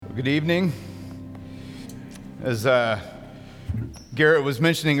Good evening. As Garrett was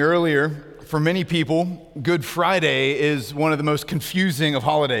mentioning earlier, for many people, Good Friday is one of the most confusing of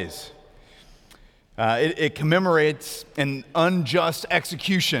holidays. It commemorates an unjust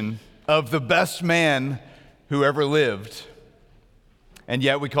execution of the best man who ever lived, and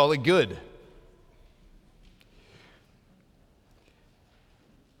yet we call it good.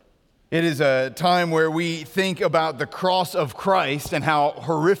 It is a time where we think about the cross of Christ and how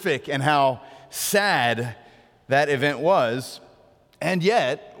horrific and how sad that event was, and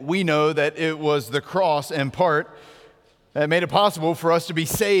yet we know that it was the cross in part that made it possible for us to be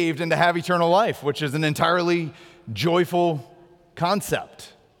saved and to have eternal life, which is an entirely joyful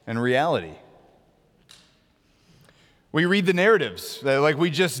concept and reality. We read the narratives like we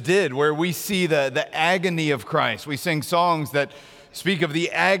just did, where we see the agony of Christ. We sing songs that speak of the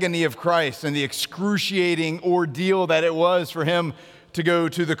agony of Christ and the excruciating ordeal that it was for him to go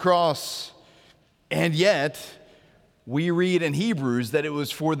to the cross. And yet, we read in Hebrews that it was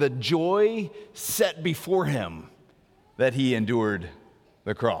for the joy set before him that he endured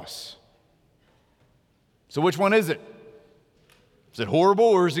the cross. So which one is it? Is it horrible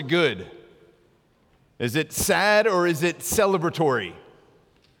or is it good? Is it sad or is it celebratory?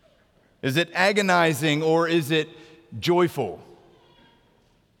 Is it agonizing or is it joyful?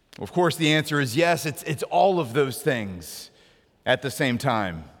 Of course, the answer is yes, it's all of those things at the same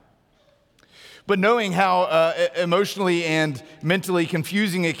time. But knowing how emotionally and mentally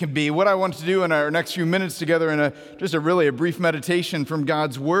confusing it can be, what I want to do in our next few minutes together in just a brief meditation from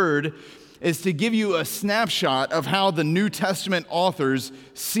God's Word is to give you a snapshot of how the New Testament authors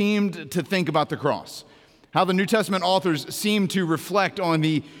seemed to think about the cross. How the New Testament authors seem to reflect on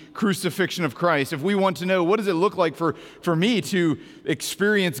the crucifixion of Christ. If we want to know what does it look like for me to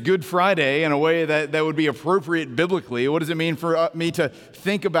experience Good Friday in a way that would be appropriate biblically, what does it mean for me to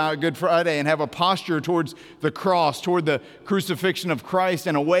think about Good Friday and have a posture towards the cross, toward the crucifixion of Christ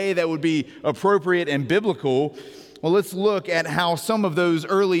in a way that would be appropriate and biblical? Well, let's look at how some of those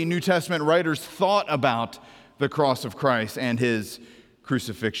early New Testament writers thought about the cross of Christ and his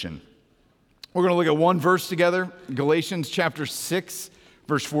crucifixion. We're going to look at one verse together, Galatians chapter 6,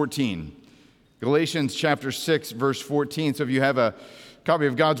 verse 14. Galatians chapter 6, verse 14. So if you have a copy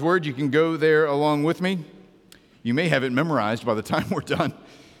of God's Word, you can go there along with me. You may have it memorized by the time we're done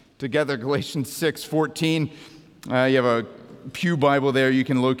together. Galatians 6, 14. You have a Pew Bible there. You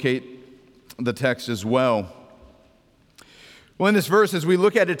can locate the text as well. Well, in this verse, as we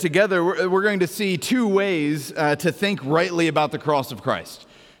look at it together, we're going to see two ways to think rightly about the cross of Christ.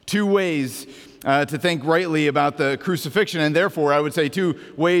 Two ways to think rightly about the crucifixion, and therefore, I would say two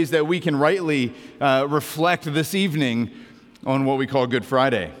ways that we can rightly reflect this evening on what we call Good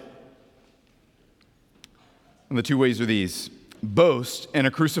Friday. And the two ways are these: boast in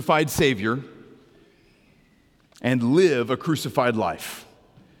a crucified Savior and live a crucified life.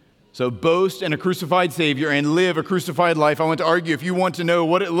 So boast in a crucified Savior and live a crucified life. I want to argue, if you want to know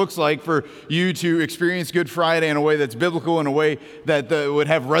what it looks like for you to experience Good Friday in a way that's biblical, in a way that would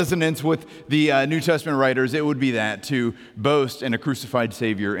have resonance with the New Testament writers, it would be that, to boast in a crucified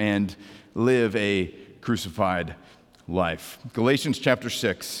Savior and live a crucified life. Galatians chapter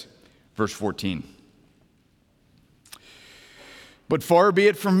 6, verse 14. But far be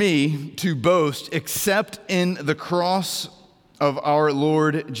it from me to boast except in the cross of our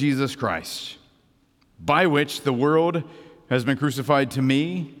Lord Jesus Christ, by which the world has been crucified to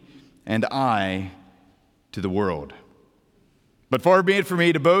me, and I to the world. But far be it from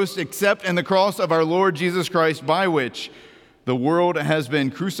me to boast except in the cross of our Lord Jesus Christ, by which the world has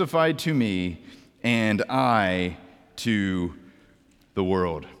been crucified to me, and I to the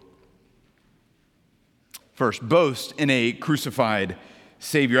world. First, boast in a crucified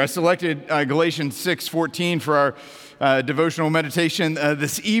Savior. I selected Galatians 6:14 for our devotional meditation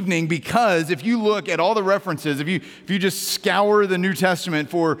this evening because if you look at all the references, if you just scour the New Testament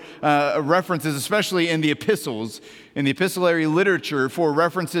for references, especially in the epistles, in the epistolary literature for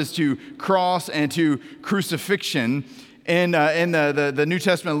references to cross and to crucifixion, in the New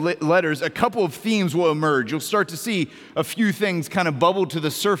Testament letters, a couple of themes will emerge. You'll start to see a few things kind of bubble to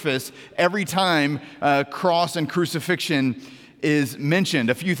the surface every time cross and crucifixion is mentioned.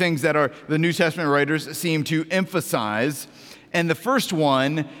 A few things that the New Testament writers seem to emphasize. And the first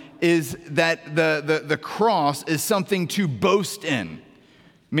one is that the cross is something to boast in.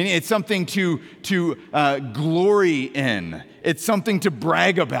 Meaning it's something to glory in. It's something to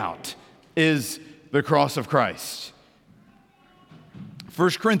brag about, is the cross of Christ. 1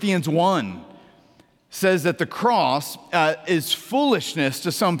 Corinthians 1 says that the cross is foolishness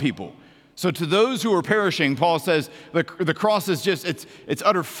to some people. So to those who are perishing, Paul says the cross is just, it's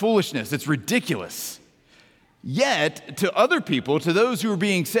utter foolishness. It's ridiculous. Yet to other people, to those who are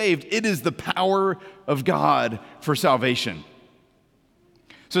being saved, it is the power of God for salvation.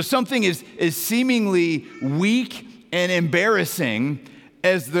 So something is seemingly weak and embarrassing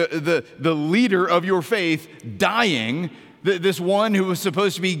as the leader of your faith dying, this one who was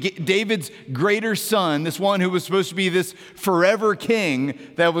supposed to be David's greater son, this one who was supposed to be this forever king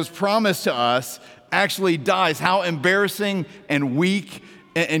that was promised to us, actually dies. How embarrassing and weak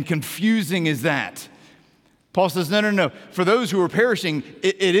and confusing is that? Paul says, no. For those who are perishing,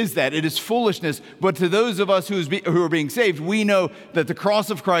 it is that. It is foolishness. But to those of us who are being saved, we know that the cross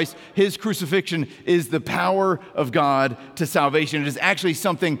of Christ, his crucifixion, is the power of God to salvation. It is actually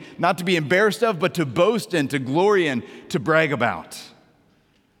something not to be embarrassed of, but to boast in, to glory in, to brag about.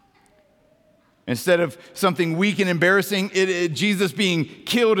 Instead of something weak and embarrassing, Jesus being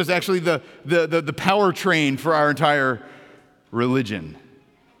killed is actually the powertrain for our entire religion.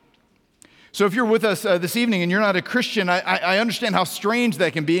 So if you're with us this evening and you're not a Christian, I understand how strange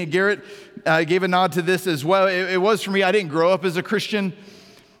that can be. And Garrett gave a nod to this as well. It was for me. I didn't grow up as a Christian.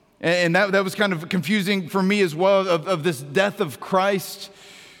 And that was kind of confusing for me as well, of this death of Christ,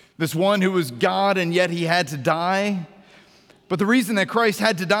 this one who was God and yet he had to die. But the reason that Christ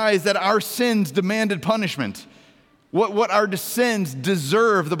had to die is that our sins demanded punishment. What our sins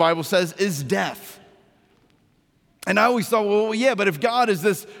deserve, the Bible says, is death. And I always thought, well, yeah, but if God is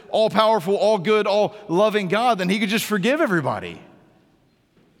this all-powerful, all-good, all-loving God, then he could just forgive everybody.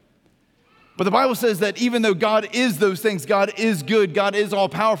 But the Bible says that even though God is those things, God is good, God is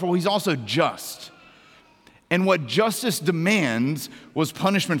all-powerful, he's also just. And what justice demands was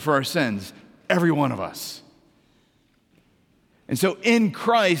punishment for our sins, every one of us. And so in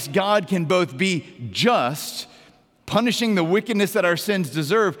Christ, God can both be just, punishing the wickedness that our sins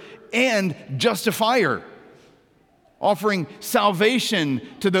deserve, and justifier, offering salvation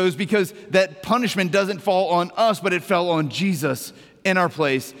to those, because that punishment doesn't fall on us, but it fell on Jesus in our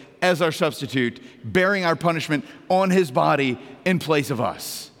place as our substitute, bearing our punishment on his body in place of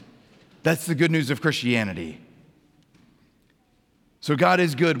us. That's the good news of Christianity. So God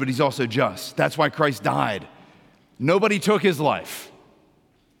is good, but he's also just. That's why Christ died. Nobody took his life.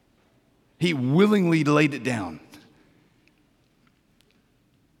 He willingly laid it down.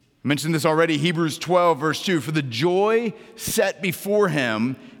 I mentioned this already, Hebrews 12, verse 2. For the joy set before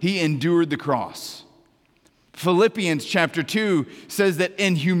him, he endured the cross. Philippians chapter 2 says that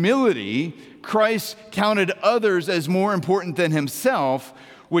in humility, Christ counted others as more important than himself,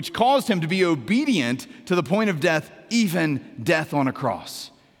 which caused him to be obedient to the point of death, even death on a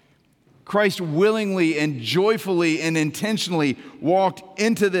cross. Christ willingly and joyfully and intentionally walked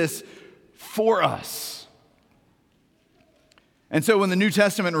into this for us. And so when the New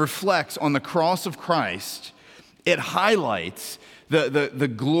Testament reflects on the cross of Christ, it highlights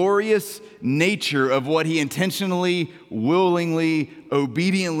the glorious nature of what he intentionally, willingly,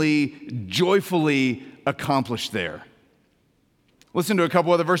 obediently, joyfully accomplished there. Listen to a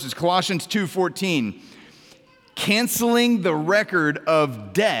couple other verses. Colossians 2:14, canceling the record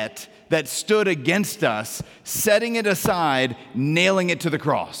of debt that stood against us, setting it aside, nailing it to the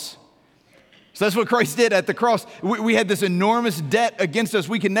cross. So that's what Christ did at the cross. We had this enormous debt against us.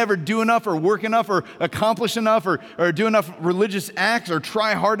 We could never do enough or work enough or accomplish enough or do enough religious acts or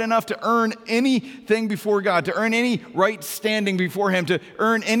try hard enough to earn anything before God, to earn any right standing before him, to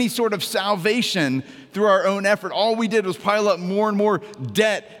earn any sort of salvation through our own effort. All we did was pile up more and more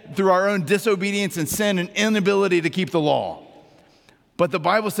debt through our own disobedience and sin and inability to keep the law. But the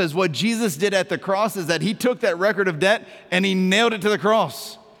Bible says what Jesus did at the cross is that he took that record of debt and he nailed it to the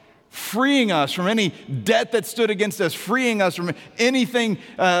cross, freeing us from any debt that stood against us, freeing us from anything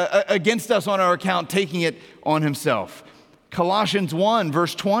against us on our account, taking it on himself. Colossians 1,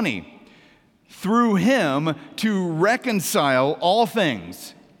 verse 20, through him to reconcile all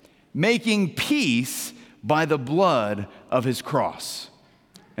things, making peace by the blood of his cross.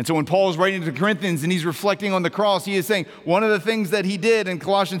 And so when Paul is writing to the Corinthians and he's reflecting on the cross, he is saying one of the things that he did in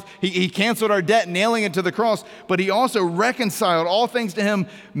Colossians, he canceled our debt, nailing it to the cross, but he also reconciled all things to him,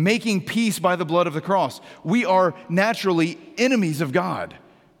 making peace by the blood of the cross. We are naturally enemies of God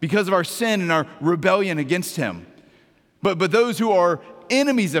because of our sin and our rebellion against him. But those who are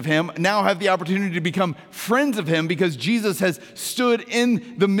enemies of him now have the opportunity to become friends of him because Jesus has stood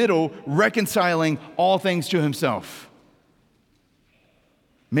in the middle, reconciling all things to himself,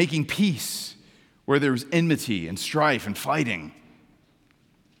 making peace where there's enmity and strife and fighting.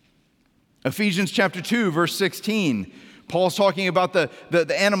 Ephesians chapter 2, verse 16, Paul's talking about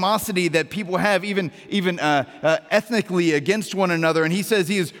the animosity that people have even ethnically against one another. And he says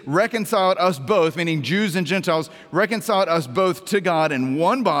he has reconciled us both, meaning Jews and Gentiles, reconciled us both to God in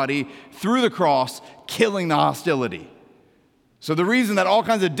one body through the cross, killing the hostility. So the reason that all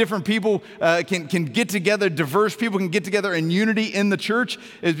kinds of different people can get together, diverse people can get together in unity in the church,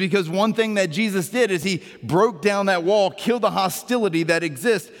 is because one thing that Jesus did is he broke down that wall, killed the hostility that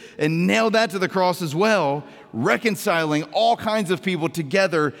exists, and nailed that to the cross as well, reconciling all kinds of people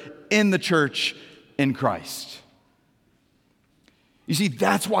together in the church in Christ. You see,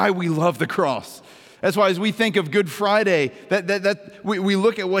 that's why we love the cross. That's why as we think of Good Friday, we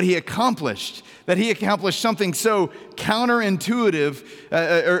look at what he accomplished, that he accomplished something so counterintuitive,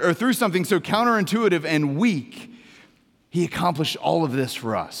 or through something so counterintuitive and weak, he accomplished all of this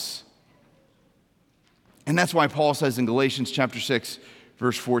for us. And that's why Paul says in Galatians chapter 6,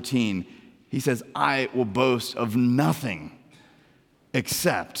 verse 14, he says, I will boast of nothing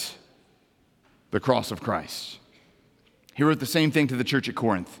except the cross of Christ. He wrote the same thing to the church at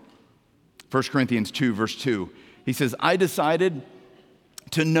Corinth. 1 Corinthians 2, verse 2, he says, I decided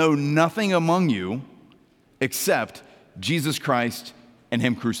to know nothing among you except Jesus Christ and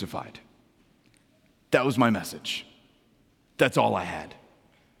him crucified. That was my message. That's all I had.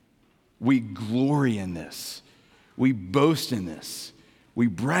 We glory in this. We boast in this. We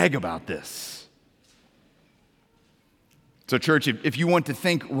brag about this. So church, if you want to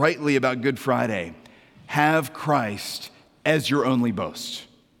think rightly about Good Friday, have Christ as your only boast.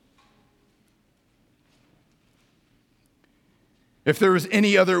 If there was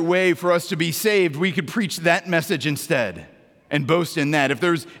any other way for us to be saved, we could preach that message instead and boast in that. If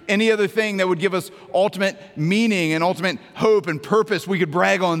there's any other thing that would give us ultimate meaning and ultimate hope and purpose, we could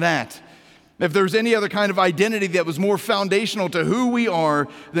brag on that. If there's any other kind of identity that was more foundational to who we are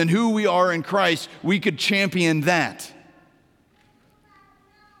than who we are in Christ, we could champion that.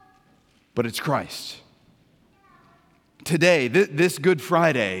 But it's Christ. Today, this Good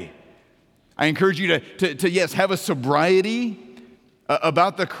Friday, I encourage you to yes, have a sobriety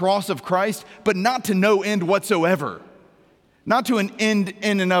about the cross of Christ, but not to no end whatsoever. Not to an end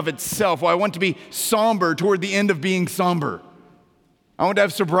in and of itself. Well, I want to be somber toward the end of being somber. I want to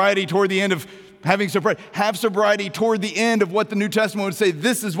have sobriety toward the end of having sobriety. Have sobriety toward the end of what the New Testament would say,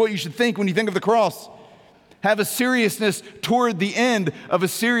 this is what you should think when you think of the cross. Have a seriousness toward the end of a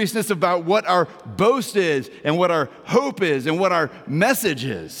seriousness about what our boast is and what our hope is and what our message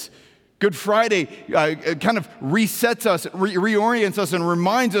is. Good Friday kind of resets us, reorients us, and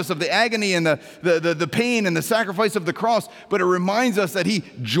reminds us of the agony and the pain and the sacrifice of the cross, but it reminds us that he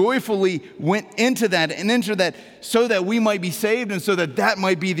joyfully went into that and entered that so that we might be saved and so that that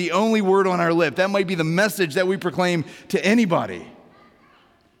might be the only word on our lip. That might be the message that we proclaim to anybody.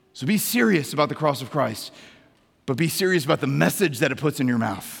 So be serious about the cross of Christ, but be serious about the message that it puts in your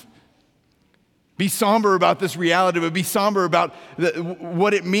mouth. Be somber about this reality, but be somber about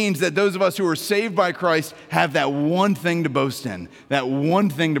what it means that those of us who are saved by Christ have that one thing to boast in, that one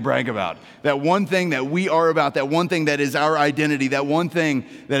thing to brag about, that one thing that we are about, that one thing that is our identity, that one thing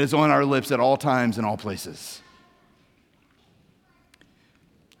that is on our lips at all times and all places.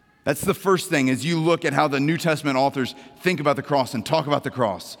 That's the first thing as you look at how the New Testament authors think about the cross and talk about the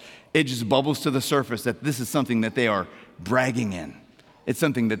cross. It just bubbles to the surface that this is something that they are bragging in. It's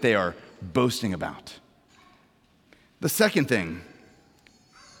something that they are boasting about. The second thing,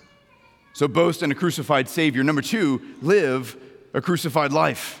 so boast in a crucified Savior. Number two, live a crucified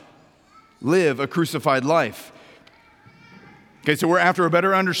life. Live a crucified life. Okay, so we're after a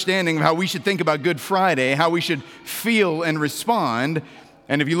better understanding of how we should think about Good Friday, how we should feel and respond.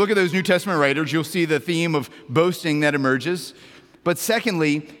 And if you look at those New Testament writers, you'll see the theme of boasting that emerges. But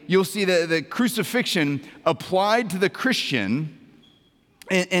secondly, you'll see the crucifixion applied to the Christian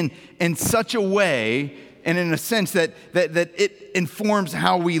in such a way and in a sense that it informs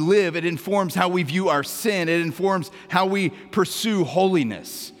how we live, it informs how we view our sin, it informs how we pursue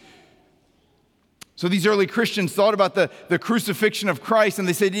holiness. So these early Christians thought about the crucifixion of Christ and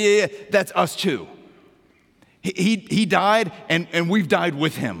they said, yeah, that's us too. He died and we've died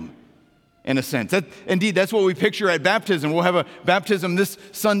with him. In a sense. Indeed, that's what we picture at baptism. We'll have a baptism this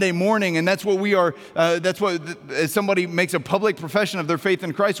Sunday morning, and that's what we are, that's what, as somebody makes a public profession of their faith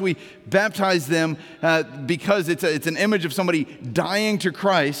in Christ, we baptize them because it's an image of somebody dying to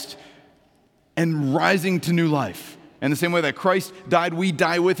Christ and rising to new life. In the same way that Christ died, we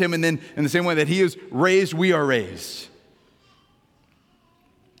die with him, and then in the same way that he is raised, we are raised.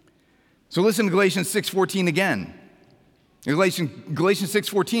 So listen to Galatians 6:14 again. Galatians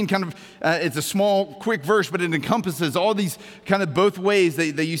 6:14 kind of, it's a small, quick verse, but it encompasses all these kind of both ways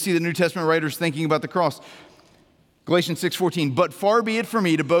that you see the New Testament writers thinking about the cross. Galatians 6:14, but far be it from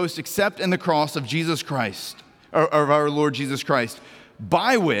me to boast except in the cross of Jesus Christ, or of our Lord Jesus Christ,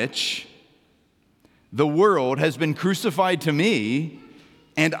 by which the world has been crucified to me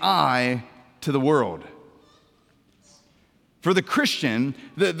and I to the world. For the Christian,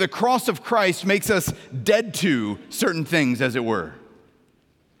 the cross of Christ makes us dead to certain things, as it were.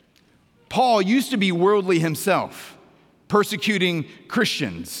 Paul used to be worldly himself, persecuting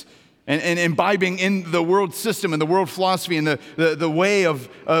Christians and imbibing in the world system and the world philosophy and the way of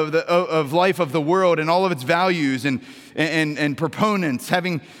life of the world and all of its values and proponents,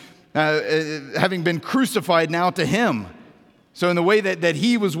 having been crucified now to him. So in the way that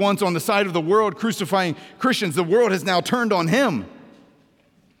he was once on the side of the world crucifying Christians, the world has now turned on him.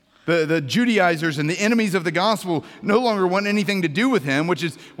 The Judaizers and the enemies of the gospel no longer want anything to do with him, which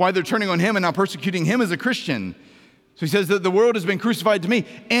is why they're turning on him and now persecuting him as a Christian. So he says that the world has been crucified to me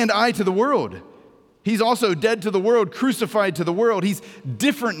and I to the world. He's also dead to the world, crucified to the world. He's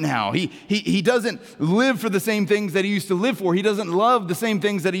different now. He doesn't live for the same things that he used to live for. He doesn't love the same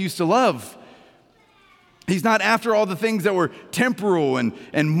things that he used to love. He's not after all the things that were temporal and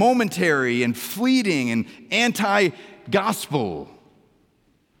momentary and fleeting and anti-gospel.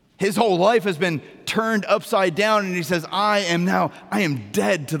 His whole life has been turned upside down, and he says, I am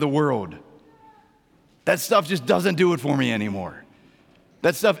dead to the world. That stuff just doesn't do it for me anymore.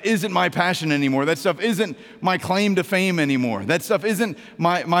 That stuff isn't my passion anymore. That stuff isn't my claim to fame anymore. That stuff isn't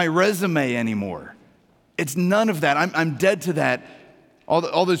my resume anymore. It's none of that. I'm dead to that.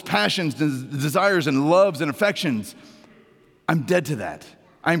 All those passions, desires, and loves and affections, I'm dead to that.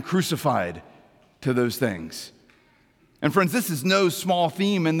 I'm crucified to those things. And friends, this is no small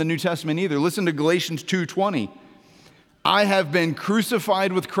theme in the New Testament either. Listen to Galatians 2:20. I have been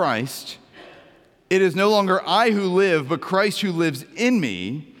crucified with Christ. It is no longer I who live, but Christ who lives in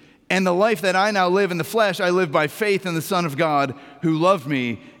me. And the life that I now live in the flesh, I live by faith in the Son of God who loved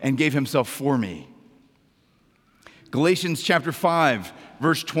me and gave himself for me. Galatians chapter 5,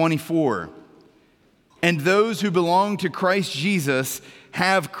 verse 24. And those who belong to Christ Jesus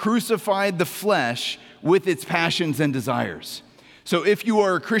have crucified the flesh with its passions and desires. So if you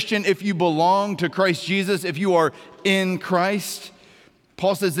are a Christian, if you belong to Christ Jesus, if you are in Christ,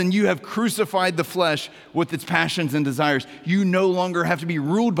 Paul says, then you have crucified the flesh with its passions and desires. You no longer have to be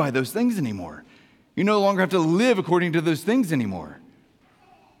ruled by those things anymore. You no longer have to live according to those things anymore.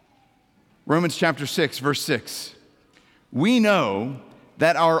 Romans chapter 6, verse 6. We know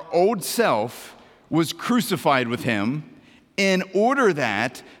that our old self was crucified with him in order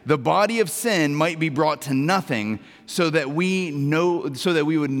that the body of sin might be brought to nothing, so that we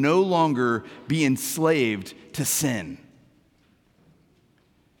would no longer be enslaved to sin.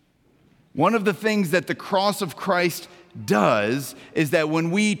 One of the things that the cross of Christ does is that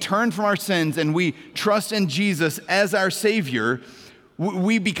when we turn from our sins and we trust in Jesus as our Savior,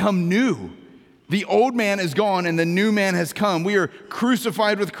 we become new. The old man is gone and the new man has come. We are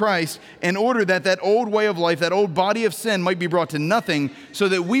crucified with Christ in order that that old way of life, that old body of sin might be brought to nothing, so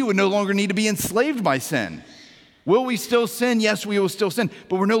that we would no longer need to be enslaved by sin. Will we still sin? Yes, we will still sin,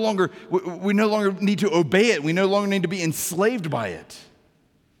 but we no longer need to obey it. We no longer need to be enslaved by it.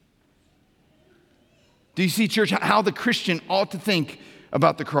 Do you see, church, how the Christian ought to think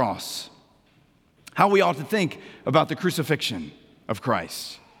about the cross? How we ought to think about the crucifixion of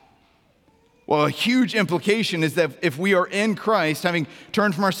Christ? Well, a huge implication is that if we are in Christ, having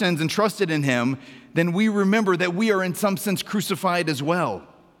turned from our sins and trusted in him, then we remember that we are in some sense crucified as well.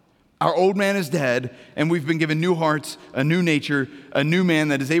 Our old man is dead, and we've been given new hearts, a new nature, a new man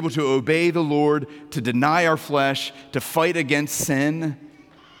that is able to obey the Lord, to deny our flesh, to fight against sin.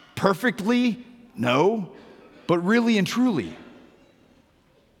 Perfectly? No, but really and truly.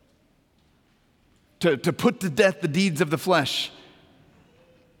 To put to death the deeds of the flesh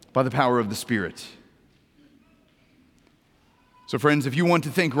by the power of the Spirit. So friends, if you want to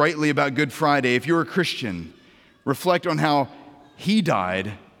think rightly about Good Friday, if you're a Christian, reflect on how he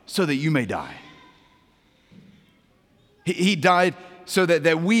died so that you may die. He died so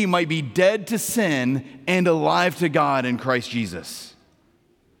that we might be dead to sin and alive to God in Christ Jesus.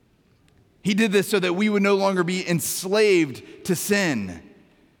 He did this so that we would no longer be enslaved to sin.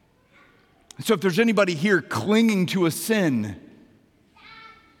 So if there's anybody here clinging to a sin,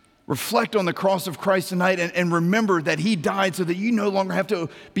 reflect on the cross of Christ tonight and remember that he died so that you no longer have to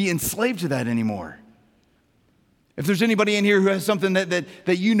be enslaved to that anymore. If there's anybody in here who has something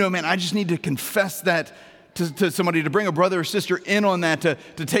that you know, man, I just need to confess that to somebody, to bring a brother or sister in on that, to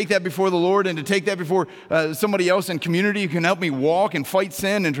take that before the Lord and to take that before somebody else in community who can help me walk and fight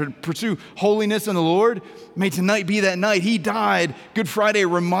sin and to pursue holiness in the Lord. May tonight be that night. He died. Good Friday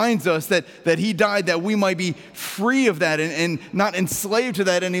reminds us that he died that we might be free of that and not enslaved to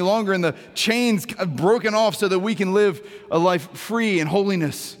that any longer, and the chains broken off so that we can live a life free in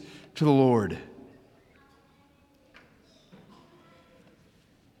holiness to the Lord.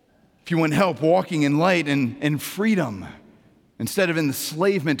 If you want help walking in light and freedom instead of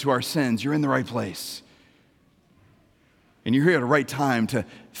enslavement to our sins, you're in the right place. And you're here at the right time to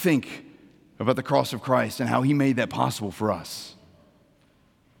think about the cross of Christ and how he made that possible for us.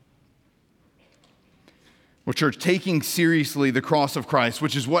 Well, church, taking seriously the cross of Christ,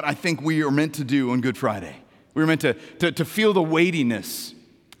 which is what I think we are meant to do on Good Friday. We are meant to feel the weightiness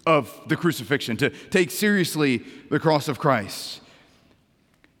of the crucifixion, to take seriously the cross of Christ.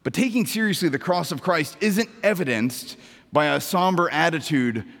 But taking seriously the cross of Christ isn't evidenced by a somber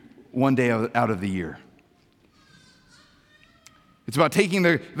attitude one day out of the year. It's about taking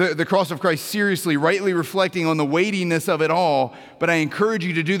the cross of Christ seriously, rightly reflecting on the weightiness of it all, but I encourage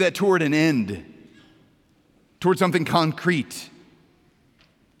you to do that toward an end, toward something concrete.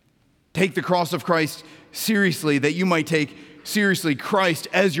 Take the cross of Christ seriously, that you might take seriously Christ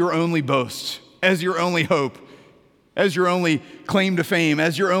as your only boast, as your only hope, as your only claim to fame,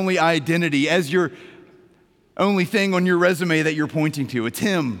 as your only identity, as your only thing on your resume that you're pointing to. It's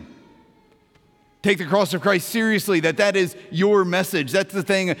him. Take the cross of Christ seriously, that is your message. That's the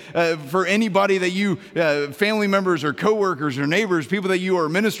thing for anybody that you, family members or coworkers or neighbors, people that you are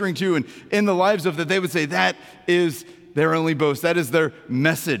ministering to and in the lives of, that they would say that is their only boast. That is their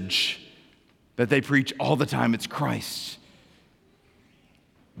message that they preach all the time. It's Christ.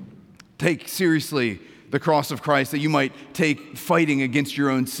 Take seriously the cross of Christ, that you might take fighting against your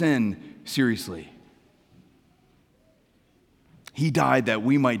own sin seriously. He died that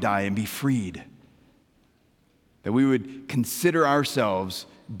we might die and be freed. That we would consider ourselves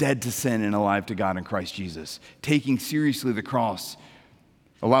dead to sin and alive to God in Christ Jesus. Taking seriously the cross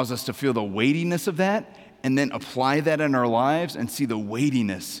allows us to feel the weightiness of that and then apply that in our lives and see the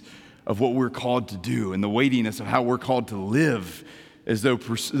weightiness of what we're called to do and the weightiness of how we're called to live as though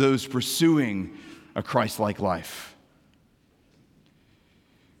those pursuing a Christ-like life.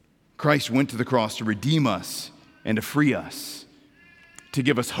 Christ went to the cross to redeem us and to free us, to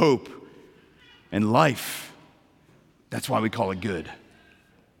give us hope and life. That's why we call it good.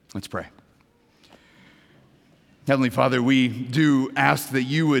 Let's pray. Heavenly Father, we do ask that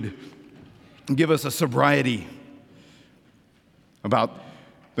you would give us a sobriety about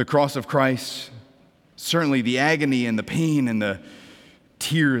the cross of Christ, certainly the agony and the pain and the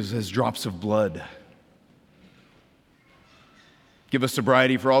tears as drops of blood. Give us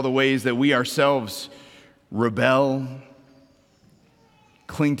sobriety for all the ways that we ourselves rebel,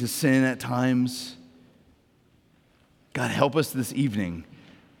 cling to sin at times. God, help us this evening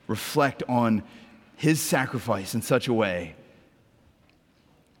reflect on his sacrifice in such a way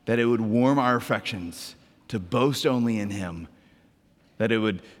that it would warm our affections to boast only in him, that it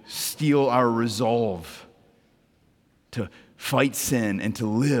would steel our resolve to fight sin and to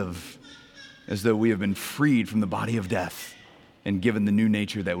live as though we have been freed from the body of death and given the new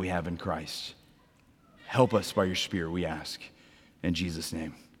nature that we have in Christ. Help us by your Spirit, we ask. In Jesus'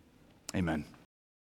 name, amen.